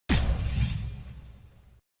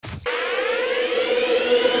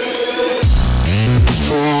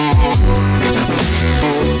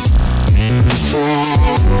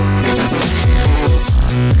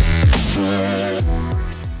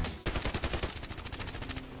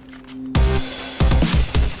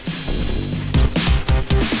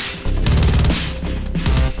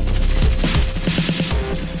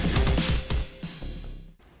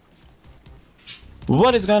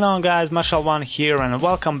What is going on, guys? MarshalONE here and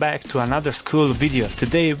welcome back to another school video.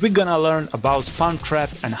 Today we're gonna learn about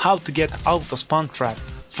spawntrap and how to get out of spawntrap.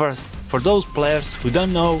 First, for those players who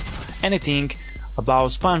don't know anything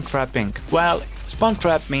about spawntrapping, well,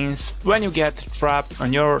 spawntrap means when you get trapped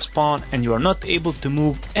on your spawn and you are not able to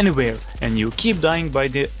move anywhere and you keep dying by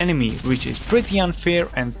the enemy, which is pretty unfair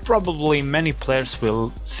and probably many players will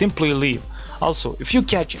simply leave. Also, if you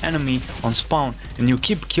catch enemy on spawn and you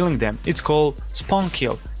keep killing them, it's called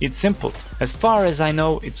spawnkill. It's simple. As far as I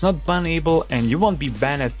know, it's not bannable and you won't be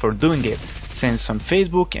banned for doing it, since on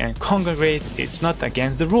Facebook and Congregate it's not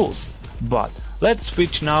against the rules. But let's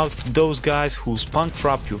switch now to those guys who spawn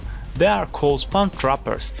trap you. They are called spawn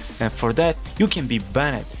trappers, and for that you can be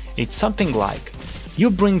banned. It's something like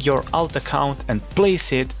you bring your alt account and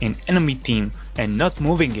place it in enemy team and not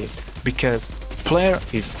moving it, because player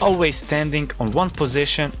is always standing on one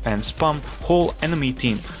position and spam whole enemy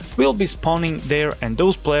team will be spawning there, and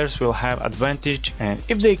those players will have advantage, and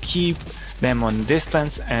if they keep them on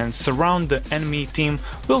distance and surround the enemy team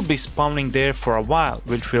will be spawning there for a while,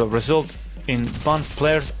 which will result in ban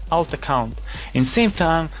player's alt account. In same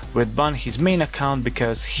time with ban his main account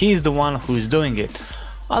because he's the one who is doing it.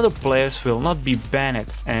 Other players will not be banned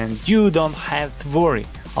and you don't have to worry.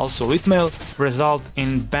 Also, it may result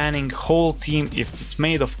in banning whole team if it's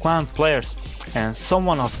made of clan players and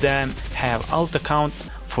someone of them have alt account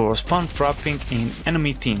for spawn trapping in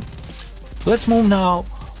enemy team. Let's move now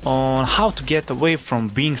on how to get away from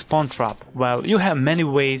being spawn trapped. Well, you have many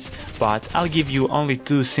ways, but I'll give you only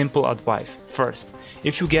two simple advice. First,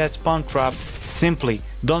 if you get spawn trapped, simply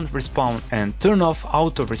don't respawn and turn off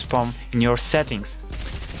auto respawn in your settings.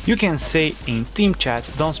 You can say in team chat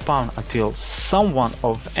don't spawn until someone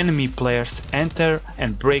of enemy players enter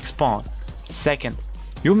and break spawn. Second,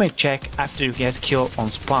 you may check after you get killed on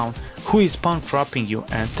spawn who is spawn trapping you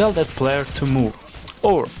and tell that player to move.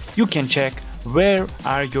 Or you can check where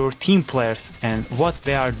are your team players and what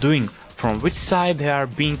they are doing, from which side they are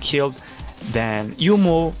being killed, then you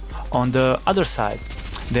move on the other side.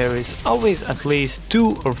 There is always at least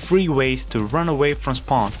 2 or 3 ways to run away from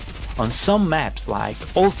spawn. On some maps like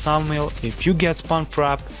Old Sawmill, if you get spawn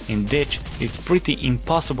trapped in ditch, it's pretty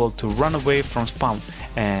impossible to run away from spawn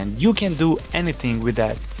and you can do anything with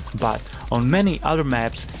that. But on many other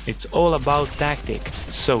maps it's all about tactic,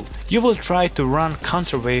 so you will try to run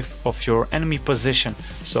counter wave of your enemy position.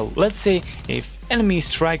 So let's say if enemy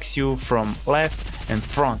strikes you from left and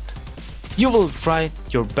front, you will try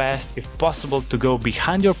your best if possible to go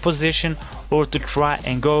behind your position or to try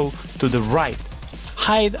and go to the right.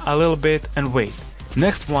 Hide a little bit and wait.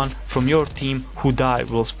 Next one from your team who die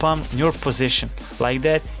will spawn in your position. Like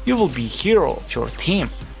that you will be hero of your team.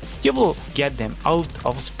 You will get them out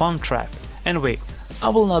of spawn trap. Anyway, I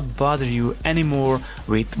will not bother you anymore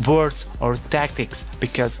with words or tactics,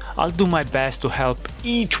 because I'll do my best to help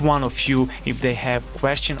each one of you if they have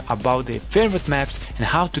questions about their favorite maps and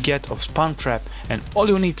how to get off spawn trap, and all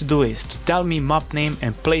you need to do is to tell me map name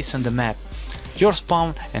and place on the map, your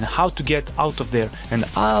spawn and how to get out of there, and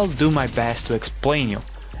I'll do my best to explain you.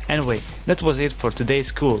 Anyway, that was it for today's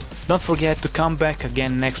school. Don't forget to come back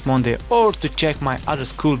again next Monday or to check my other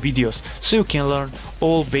school videos so you can learn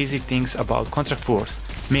all basic things about contract wars.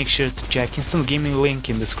 Make sure to check instant gaming link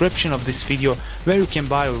in the description of this video, where you can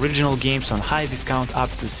buy original games on high discount up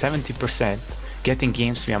to 70%. Getting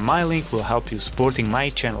games via my link will help you supporting my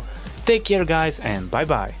channel. Take care, guys, and bye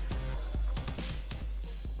bye.